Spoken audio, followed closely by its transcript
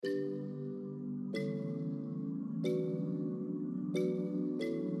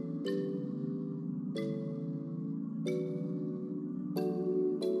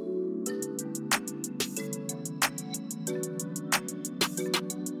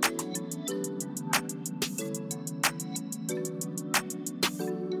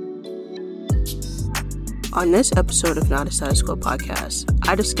On this episode of Not a Status Quo podcast,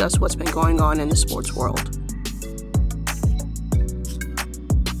 I discuss what's been going on in the sports world.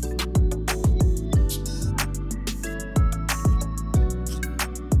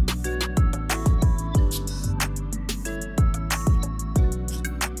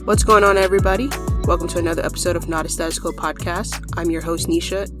 What's going on, everybody? Welcome to another episode of Not a Status Quo podcast. I'm your host,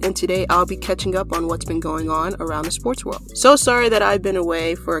 Nisha, and today I'll be catching up on what's been going on around the sports world. So sorry that I've been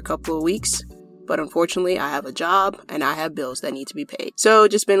away for a couple of weeks, but unfortunately I have a job and I have bills that need to be paid. So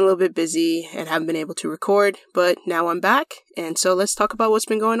just been a little bit busy and haven't been able to record, but now I'm back, and so let's talk about what's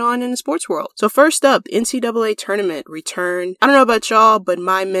been going on in the sports world. So first up, NCAA tournament return. I don't know about y'all, but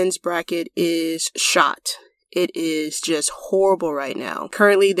my men's bracket is shot. It is just horrible right now.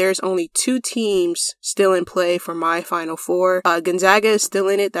 Currently, there's only 2 teams still in play for my Final Four. Gonzaga is still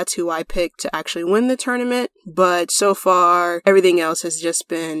in it. That's who I picked to actually win the tournament. But so far, everything else has just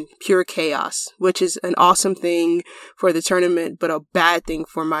been pure chaos, which is an awesome thing for the tournament, but a bad thing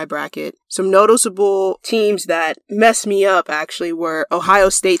for my bracket. Some noticeable teams that messed me up actually were Ohio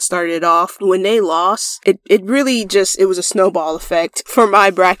State started it off. When they lost, it really just, it was a snowball effect for my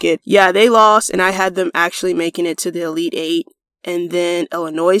bracket. Yeah, they lost and I had them actually making it to the Elite 8. And then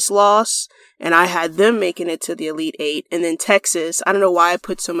Illinois lost and I had them making it to the Elite 8. And then Texas, I don't know why I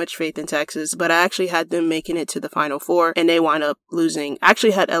put so much faith in Texas, but I actually had them making it to the Final Four and they wound up losing. I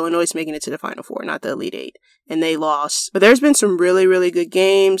actually had Illinois making it to the Final Four, not the Elite 8. And they lost. But there's been some really, really good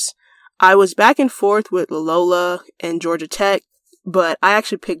games. I was back and forth with Loyola and Georgia Tech, but I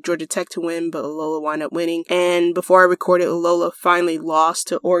actually picked Georgia Tech to win, but Loyola wound up winning. And before I recorded, Loyola finally lost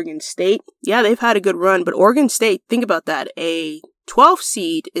to Oregon State. Yeah, they've had a good run, but Oregon State, think about that. A 12th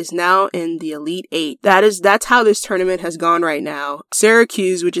seed is now in the Elite 8. That's how this tournament has gone right now.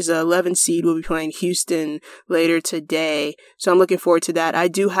 Syracuse, which is an 11th seed, will be playing Houston later today. So I'm looking forward to that. I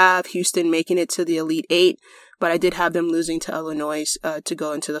do have Houston making it to the Elite 8. But I did have them losing to Illinois to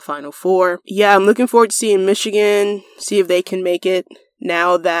go into the Final Four. Yeah, I'm looking forward to seeing Michigan, see if they can make it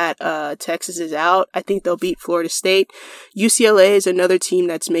now that Texas is out. I think they'll beat Florida State. UCLA is another team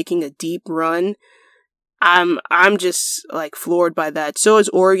that's making a deep run. I'm just like floored by that. So is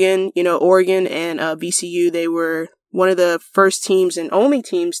Oregon. You know, Oregon and VCU, they were one of the first teams and only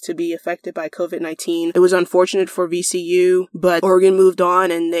teams to be affected by COVID-19. It was unfortunate for VCU, but Oregon moved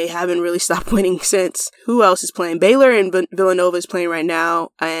on and they haven't really stopped winning since. Who else is playing? Baylor and Villanova is playing right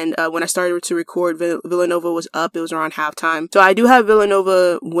now. And when I started to record, Villanova was up. It was around halftime. So I do have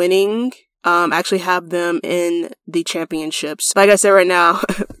Villanova winning. Actually have them in the championships. Like I said right now,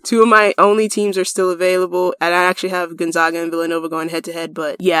 2 of my only teams are still available, and I actually have Gonzaga and Villanova going head to head,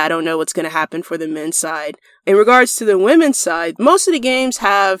 but yeah, I don't know what's going to happen for the men's side. In regards to the women's side, most of the games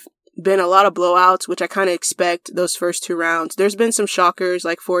have been a lot of blowouts, which I kind of expect those first 2 rounds. There's been some shockers,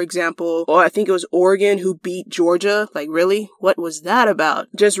 like for example, I think it was Oregon who beat Georgia. Like really? What was that about?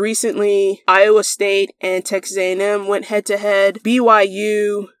 Just recently, Iowa State and Texas A&M went head to head.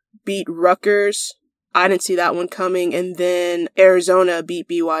 BYU beat Rutgers. I didn't see that one coming. And then Arizona beat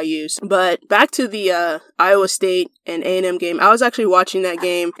BYU. But back to the Iowa State and A&M game. I was actually watching that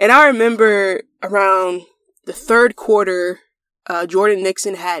game. And I remember around the 3rd quarter, Jordan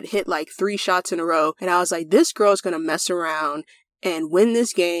Nixon had hit like 3 shots in a row. And I was like, this girl's going to mess around and win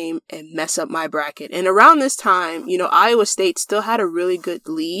this game and mess up my bracket. And around this time, you know, Iowa State still had a really good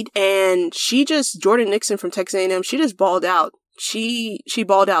lead. And Jordan Nixon from Texas A&M, she just balled out. She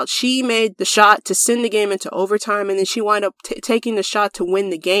balled out. She made the shot to send the game into overtime, and then she wound up taking the shot to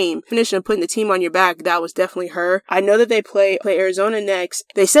win the game. Finishing and putting the team on your back, that was definitely her. I know that they play Arizona next.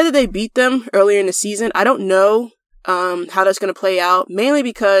 They said that they beat them earlier in the season. I don't know how that's going to play out, mainly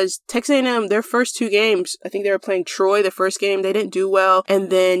because Texas A&M, their first 2 games, I think they were playing Troy the first game, they didn't do well, and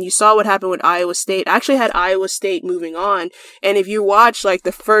then you saw what happened with Iowa State. I actually had Iowa State moving on, and if you watch like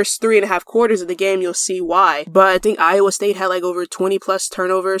the first 3.5 quarters of the game, you'll see why. But I think Iowa State had like over 20 plus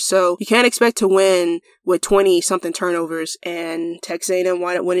turnovers, so you can't expect to win with 20 something turnovers, and Texas A&M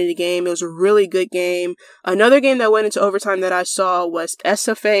wound up winning the game. It was a really good game. Another game that went into overtime that I saw was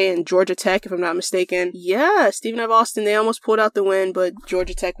SFA and Georgia Tech, if I'm not mistaken. Yeah, Stephen F. Austin, they almost pulled out the win, but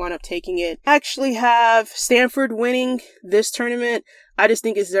Georgia Tech wound up taking it. I actually have Stanford winning this tournament. I just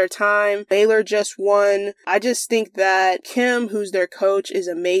think it's their time. Baylor just won. I just think that Kim, who's their coach, is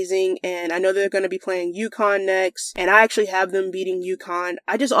amazing, and I know they're going to be playing UConn next, and I actually have them beating UConn.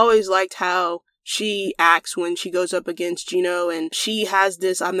 I just always liked how she acts when she goes up against Gino, and she has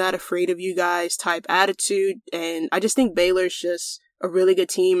this "I'm not afraid of you guys" type attitude, and I just think Baylor's just a really good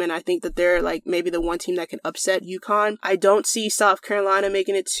team, and I think that they're like maybe the one team that can upset UConn. I don't see South Carolina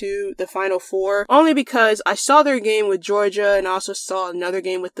making it to the Final Four, only because I saw their game with Georgia and also saw another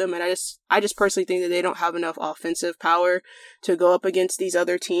game with them, and I just personally think that they don't have enough offensive power to go up against these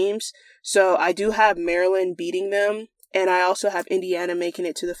other teams. So I do have Maryland beating them, and I also have Indiana making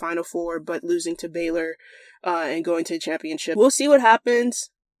it to the Final Four, but losing to Baylor and going to the championship. We'll see what happens.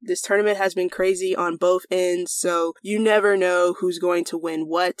 This tournament has been crazy on both ends, so you never know who's going to win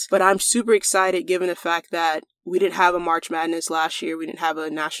what. But I'm super excited given the fact that we didn't have a March Madness last year. We didn't have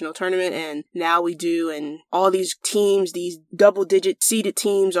a national tournament, and now we do. And all these teams, these double-digit seeded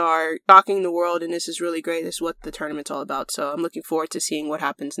teams are shocking the world, and this is really great. This is what the tournament's all about. So I'm looking forward to seeing what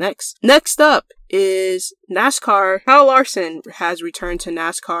happens next. Next up is NASCAR. Kyle Larson has returned to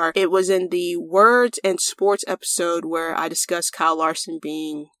NASCAR. It was in the Words and Sports episode where I discussed Kyle Larson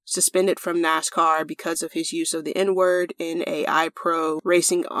being suspended from NASCAR because of his use of the N-word in a iPro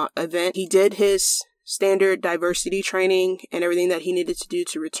racing event. He did his standard diversity training and everything that he needed to do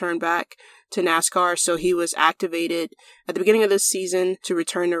to return back to NASCAR. So he was activated at the beginning of this season to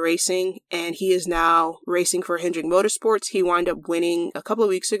return to racing, and he is now racing for Hendrick Motorsports. He wound up winning a couple of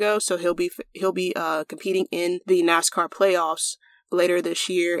weeks ago, so he'll be competing in the NASCAR playoffs later this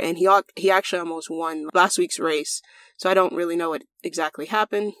year, and he actually almost won last week's race. So I don't really know what exactly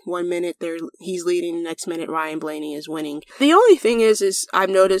happened. 1 minute he's leading, the next minute Ryan Blaney is winning. The only thing is I've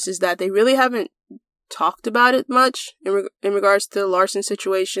noticed is that they really haven't talked about it much in regards to the Larson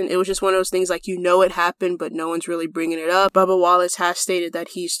situation. It was just one of those things like, it happened, but no one's really bringing it up. Bubba Wallace has stated that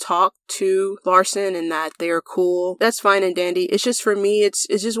he's talked to Larson and that they are cool. That's fine and dandy. It's just, for me, it's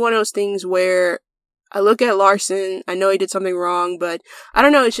just one of those things where I look at Larson, I know he did something wrong, but I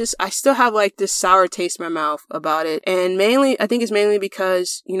don't know, it's just, I still have like this sour taste in my mouth about it. And I think it's mainly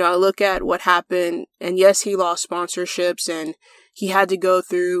because, I look at what happened, and yes, he lost sponsorships, and he had to go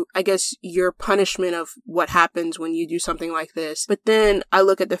through, I guess, your punishment of what happens when you do something like this. But then I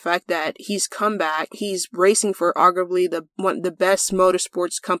look at the fact that he's come back. He's racing for arguably the best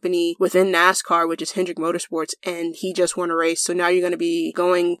motorsports company within NASCAR, which is Hendrick Motorsports, and he just won a race. So now you're going to be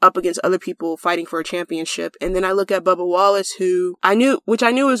going up against other people fighting for a championship. And then I look at Bubba Wallace, who I knew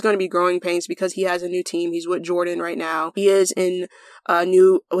was going to be growing pains because he has a new team. He's with Jordan right now. He is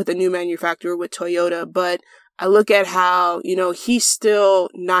with a new manufacturer with Toyota, but I look at how, he's still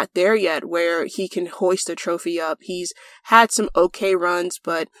not there yet where he can hoist a trophy up. He's had some okay runs,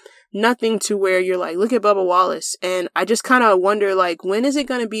 but nothing to where you're like, look at Bubba Wallace. And I just kind of wonder, like, when is it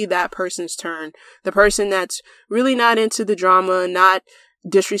going to be that person's turn? The person that's really not into the drama, not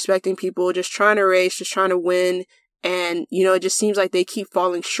disrespecting people, just trying to race, just trying to win. And, it just seems like they keep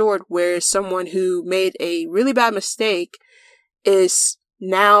falling short, whereas someone who made a really bad mistake is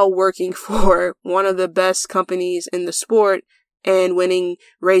now working for one of the best companies in the sport and winning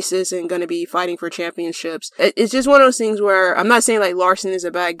races and going to be fighting for championships. It's just one of those things where I'm not saying like Larson is a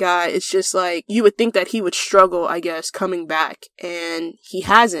bad guy. It's just like you would think that he would struggle, I guess, coming back, and he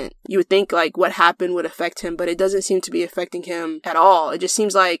hasn't. You would think like what happened would affect him, but it doesn't seem to be affecting him at all. It just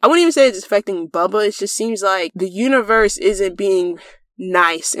seems like, I wouldn't even say it's affecting Bubba. It just seems like the universe isn't being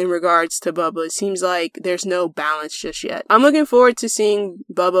nice in regards to Bubba. It seems like there's no balance just yet. I'm looking forward to seeing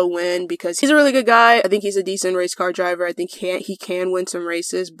Bubba win because he's a really good guy. I think he's a decent race car driver. I think he can win some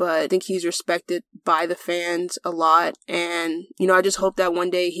races, but I think he's respected by the fans a lot. And, I just hope that one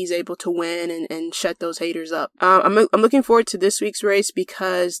day he's able to win and shut those haters up. I'm looking forward to this week's race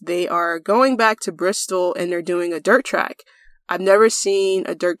because they are going back to Bristol and they're doing a dirt track. I've never seen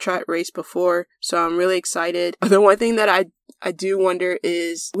a dirt track race before, so I'm really excited. The one thing that I do wonder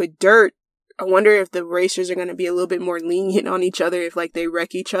is with dirt, I wonder if the racers are going to be a little bit more lenient on each other if like they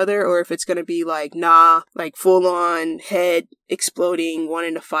wreck each other, or if it's going to be like, like full on head exploding,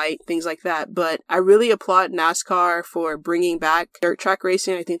 wanting to fight, things like that. But I really applaud NASCAR for bringing back dirt track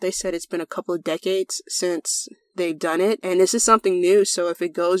racing. I think they said it's been a couple of decades since they've done it, and this is something new. So if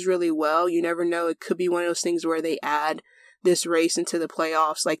it goes really well, you never know. It could be one of those things where they add this race into the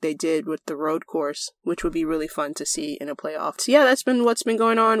playoffs like they did with the road course, which would be really fun to see in a playoff. So yeah, that's been what's been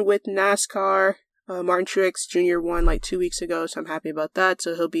going on with NASCAR. Martin Truex Jr. won like 2 weeks ago, so I'm happy about that.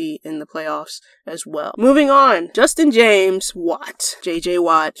 So he'll be in the playoffs as well. Moving on, Justin James Watt, JJ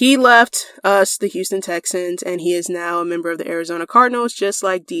Watt. He left us, the Houston Texans, and he is now a member of the Arizona Cardinals, just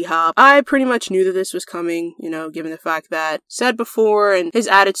like D-Hop. I pretty much knew that this was coming, given the fact that said before and his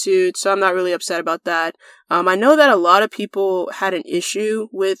attitude, so I'm not really upset about that. I know that a lot of people had an issue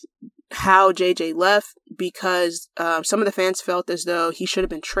with how JJ left because some of the fans felt as though he should have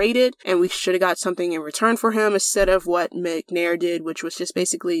been traded and we should have got something in return for him instead of what McNair did, which was just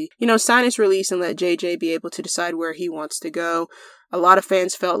basically, sign his release and let JJ be able to decide where he wants to go. A lot of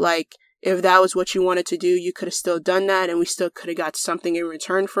fans felt like if that was what you wanted to do, you could have still done that and we still could have got something in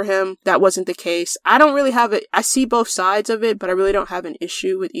return for him. That wasn't the case. I don't really have it. I see both sides of it, but I really don't have an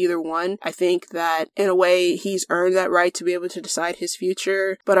issue with either one. I think that in a way he's earned that right to be able to decide his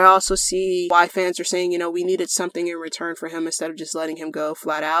future, but I also see why fans are saying, we needed something in return for him instead of just letting him go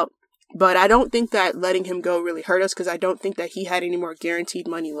flat out. But I don't think that letting him go really hurt us because I don't think that he had any more guaranteed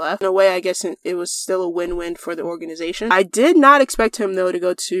money left. In a way, I guess it was still a win-win for the organization. I did not expect him, though, to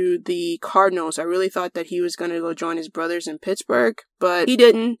go to the Cardinals. I really thought that he was going to go join his brothers in Pittsburgh, but he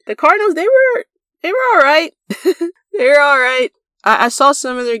didn't. The Cardinals, they were all right. They were all right. I saw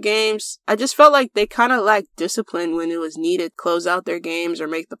some of their games. I just felt like they kind of lacked discipline when it was needed, close out their games or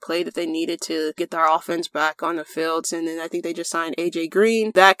make the play that they needed to get their offense back on the fields. And then I think they just signed AJ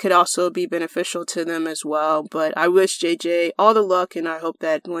Green. That could also be beneficial to them as well. But I wish JJ all the luck, and I hope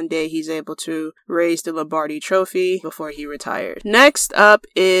that one day he's able to raise the Lombardi Trophy before he retired. Next up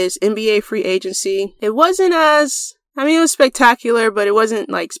is NBA free agency. It wasn't it was spectacular, but it wasn't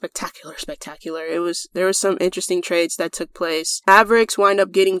like spectacular. There was some interesting trades that took place. Mavericks wind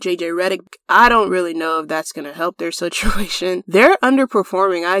up getting JJ Redick. I don't really know if that's going to help their situation. They're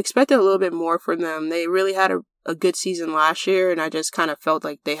underperforming. I expected a little bit more from them. They really had a good season last year, and I just kind of felt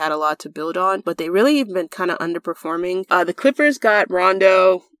like they had a lot to build on, but they really have been kind of underperforming. The Clippers got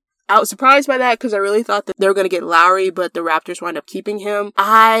Rondo. I was surprised by that because I really thought that they were going to get Lowry, but the Raptors wound up keeping him.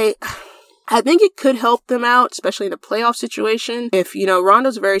 I think it could help them out, especially in a playoff situation. If,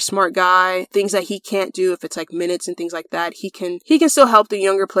 Rondo's a very smart guy, things that he can't do, if it's like minutes and things like that, he can still help the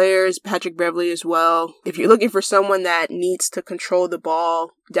younger players, Patrick Beverley as well. If you're looking for someone that needs to control the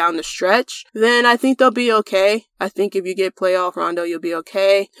ball down the stretch, then I think they'll be okay. I think if you get playoff Rondo, you'll be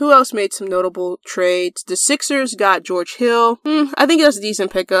okay. Who else made some notable trades? The Sixers got George Hill. I think that's a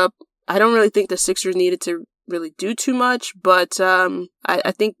decent pickup. I don't really think the Sixers needed to really do too much, but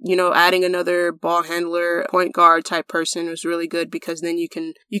I think adding another ball handler, point guard type person was really good because then you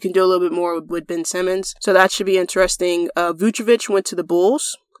can do a little bit more with Ben Simmons, so that should be interesting. Vucevic went to the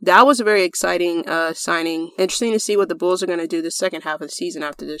Bulls. That was a very exciting signing. Interesting to see what the Bulls are going to do the second half of the season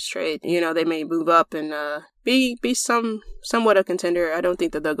after this trade. They may move up and be somewhat a contender. I don't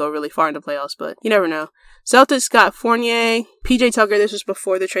think that they'll go really far in the playoffs, but you never know. Celtics got Fournier. PJ Tucker, this was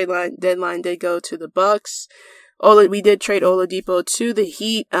before the trade deadline, did go to the Bucks. We did trade Oladipo to the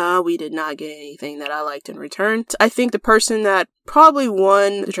Heat. We did not get anything that I liked in return. I think the person that probably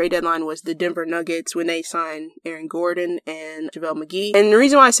won the trade deadline was the Denver Nuggets when they signed Aaron Gordon and JaVale McGee. And the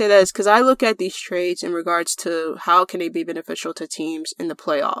reason why I say that is because I look at these trades in regards to how can they be beneficial to teams in the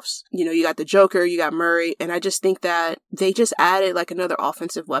playoffs. You got the Joker, you got Murray, and I just think that they just added like another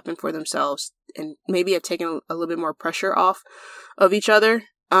offensive weapon for themselves and maybe have taken a little bit more pressure off of each other.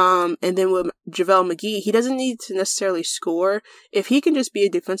 And then with JaVale McGee, he doesn't need to necessarily score. If he can just be a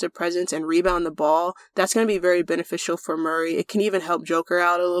defensive presence and rebound the ball, that's going to be very beneficial for Murray. It can even help Joker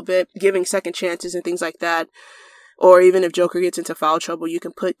out a little bit, giving second chances and things like that. Or even if Joker gets into foul trouble, you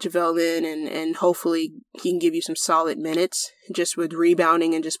can put JaVale in and hopefully he can give you some solid minutes just with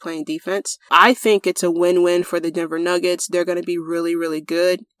rebounding and just playing defense. I think it's a win-win for the Denver Nuggets. They're going to be really, really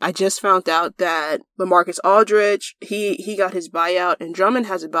good. I just found out that LaMarcus Aldridge, he got his buyout and Drummond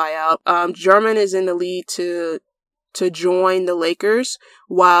has a buyout. Drummond is in the lead to join the Lakers,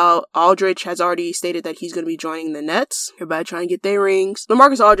 while Aldridge has already stated that he's going to be joining the Nets. Everybody trying to get their rings.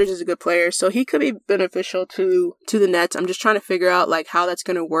 LaMarcus Aldridge is a good player, so he could be beneficial to the Nets. I'm just trying to figure out like how that's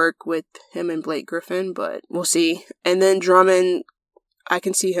going to work with him and Blake Griffin, but we'll see. And then Drummond, I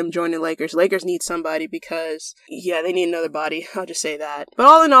can see him joining the Lakers. Lakers need somebody because, they need another body. I'll just say that. But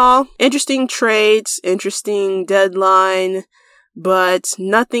all in all, interesting trades, interesting deadline, but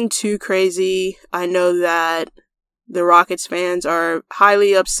nothing too crazy. I know that the Rockets fans are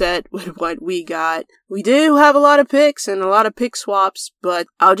highly upset with what we got. We do have a lot of picks and a lot of pick swaps, but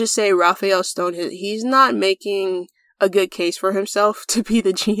I'll just say Rafael Stone, he's not making a good case for himself to be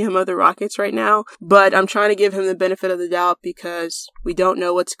the GM of the Rockets right now, but I'm trying to give him the benefit of the doubt because we don't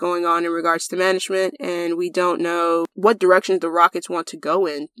know what's going on in regards to management and we don't know what directions the Rockets want to go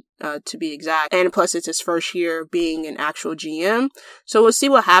in, to be exact. And plus it's his first year being an actual GM. So we'll see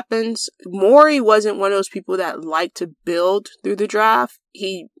what happens. Morey wasn't one of those people that liked to build through the draft.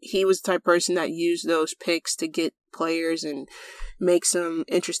 He was the type of person that used those picks to get players and make some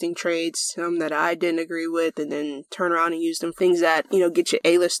interesting trades, some that I didn't agree with, and then turn around and use them things that, get you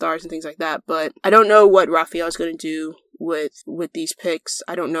A-list stars and things like that. But I don't know what Rafael's going to do with these picks.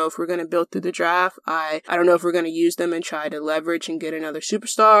 I don't know if we're going to build through the draft. I don't know if we're going to use them and try to leverage and get another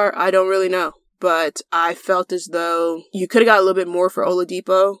superstar. I don't really know. But I felt as though you could have got a little bit more for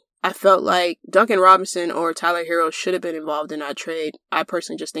Oladipo. I felt like Duncan Robinson or Tyler Herro should have been involved in that trade. I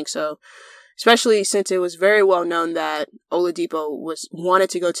personally just think so. Especially since it was very well known that Oladipo wanted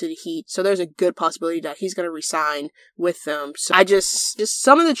to go to the Heat. So there's a good possibility that he's going to resign with them. So I just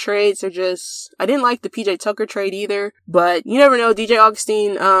some of the trades are I didn't like the PJ Tucker trade either, but you never know. DJ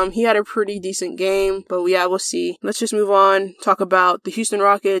Augustine, he had a pretty decent game, but yeah, we'll see. Let's just move on. Talk about the Houston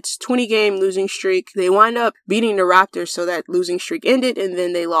Rockets 20-game losing streak. They wind up beating the Raptors, so that losing streak ended, and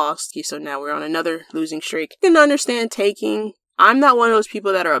then they lost. So now we're on another losing streak. I can understand taking. I'm not one of those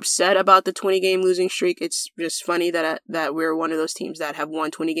people that are upset about the 20-game losing streak. It's just funny that we're one of those teams that have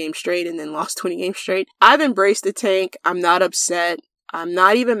won 20 games straight and then lost 20 games straight. I've embraced the tank. I'm not upset. I'm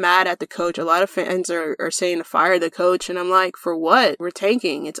not even mad at the coach. A lot of fans are saying to fire the coach, and I'm like, for what? We're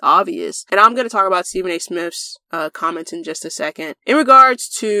tanking. It's obvious. And I'm going to talk about Stephen A. Smith's comments in just a second. In regards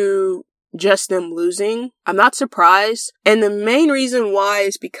to just them losing, I'm not surprised. And the main reason why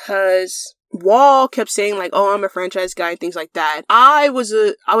is because Wall kept saying like, oh, I'm a franchise guy and things like that. I was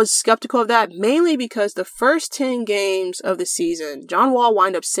skeptical of that, mainly because the first 10 games of the season, John Wall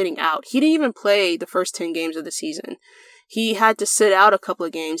wound up sitting out. He didn't even play the first 10 games of the season. He had to sit out a couple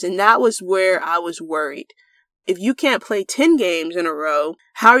of games, and that was where I was worried. If you can't play 10 games in a row,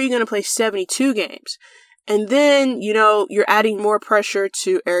 how are you going to play 72 games? And then, you're adding more pressure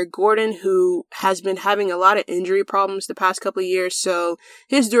to Eric Gordon, who has been having a lot of injury problems the past couple of years, so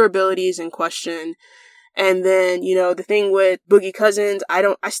his durability is in question. And then, the thing with Boogie Cousins,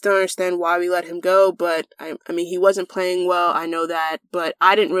 I still understand why we let him go, but I mean, he wasn't playing well, I know that, but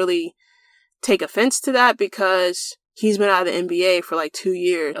I didn't really take offense to that because he's been out of the NBA for like 2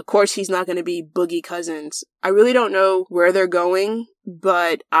 years. Of course, he's not going to be Boogie Cousins. I really don't know where they're going,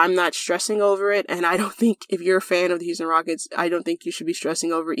 but I'm not stressing over it. And I don't think if you're a fan of the Houston Rockets, I don't think you should be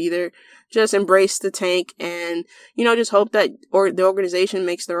stressing over either. Just embrace the tank and, just hope that the organization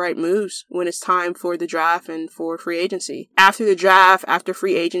makes the right moves when it's time for the draft and for free agency. After the draft, after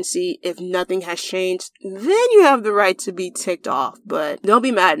free agency, if nothing has changed, then you have the right to be ticked off. But don't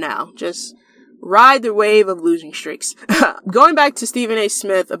be mad now. Just ride the wave of losing streaks. Going back to Stephen A.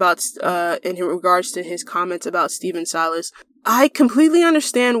 Smith about, in regards to his comments about Stephen Silas, I completely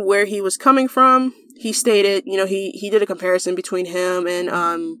understand where he was coming from. He stated, he did a comparison between him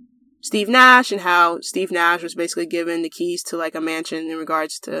and, Steve Nash, and how Steve Nash was basically given the keys to like a mansion in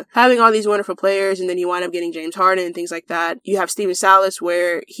regards to having all these wonderful players, and then he wound up getting James Harden and things like that. You have Stephen Silas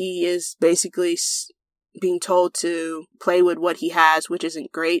where he is basically being told to play with what he has, which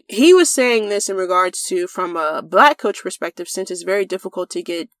isn't great. He was saying this in regards to, from a black coach perspective, since it's very difficult to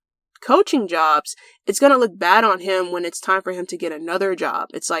get coaching jobs, it's going to look bad on him when it's time for him to get another job.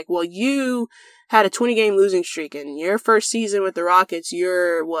 It's like, well, you had a 20-game losing streak in your first season with the Rockets.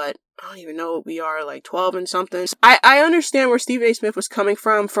 You're what? I don't even know what we are, like 12 and something. I understand where Stephen A. Smith was coming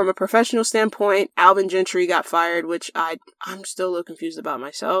from a professional standpoint. Alvin Gentry got fired, which I'm still a little confused about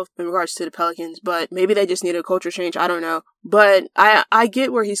myself in regards to the Pelicans, but maybe they just need a culture change. I don't know. But I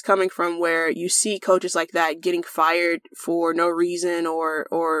get where he's coming from, where you see coaches like that getting fired for no reason, or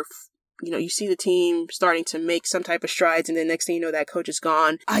you see the team starting to make some type of strides, and then next thing you know, that coach is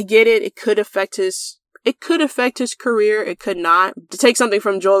gone. I get it. It could affect his career. It could not. To take something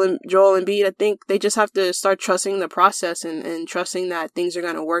from Joel Embiid, I think they just have to start trusting the process and trusting that things are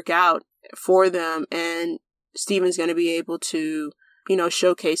going to work out for them. And Steven's going to be able to,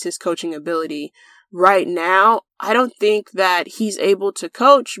 showcase his coaching ability. Right now, I don't think that he's able to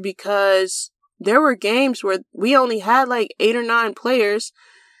coach because there were games where we only had like 8 or 9 players.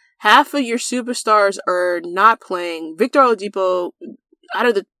 Half of your superstars are not playing. Victor Oladipo, out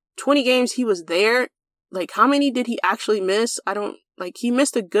of the 20 games he was there, like, how many did he actually miss? He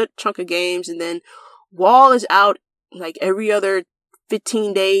missed a good chunk of games, and then Wall is out, like, every other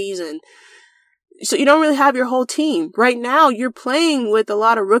 15 days, and so you don't really have your whole team. Right now, you're playing with a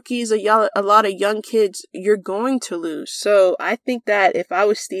lot of rookies, a lot of young kids. You're going to lose. So I think that if I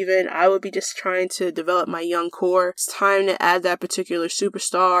was Steven, I would be just trying to develop my young core. It's time to add that particular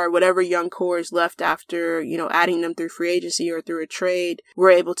superstar, whatever young core is left after, adding them through free agency or through a trade.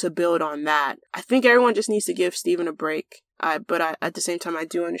 We're able to build on that. I think everyone just needs to give Steven a break. But at the same time, I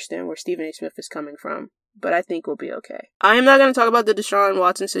do understand where Stephen A. Smith is coming from. But I think we'll be okay. I am not going to talk about the Deshaun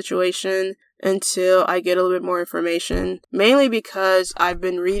Watson situation until I get a little bit more information. Mainly because I've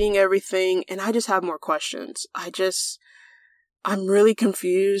been reading everything and I just have more questions. I'm really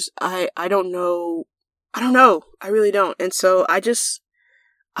confused. I don't know. I really don't. And so I just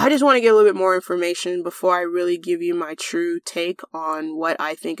want to get a little bit more information before I really give you my true take on what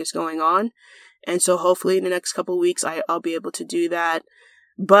I think is going on. And so hopefully in the next couple of weeks, I'll be able to do that.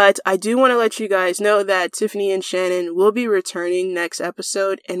 But I do want to let you guys know that Tiffany and Shannon will be returning next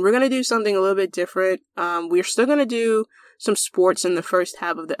episode, and we're going to do something a little bit different. We're still going to do some sports in the first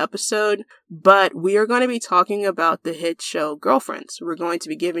half of the episode, but we are going to be talking about the hit show Girlfriends. We're going to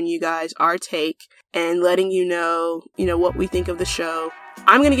be giving you guys our take and letting you know what we think of the show.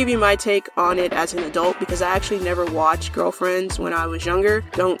 I'm going to give you my take on it as an adult because I actually never watched Girlfriends when I was younger.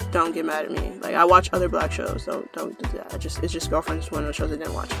 Don't get mad at me. Like, I watch other black shows. Don't do that. It's just Girlfriends, one of the shows I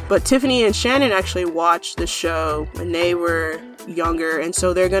didn't watch. But Tiffany and Shannon actually watched the show when they were younger, and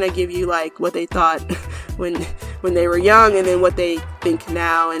so they're going to give you like what they thought when they were young and then what they think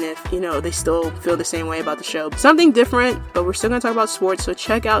now, and if they still feel the same way about the show. Something different, but we're still going to talk about sports, so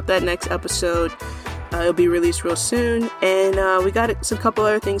check out that next episode. It'll be released real soon, and we got some couple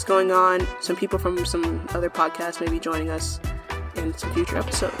other things going on. Some people from some other podcasts may be joining us in some future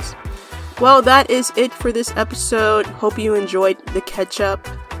episodes. Well, that is it for this episode. Hope you enjoyed the catch-up.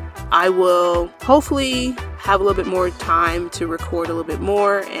 I will hopefully have a little bit more time to record a little bit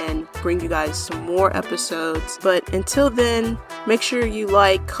more and bring you guys some more episodes. But until then, make sure you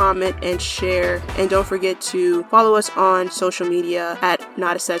like, comment, and share. And don't forget to follow us on social media at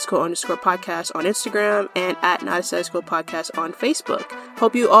 @NotAstatusQuo_podcast on Instagram and at @NotAstatusQuo_podcast on Facebook.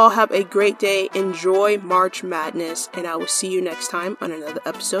 Hope you all have a great day. Enjoy March Madness, and I will see you next time on another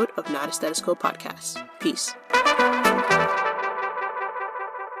episode of Not a Status Quo Podcast. Peace.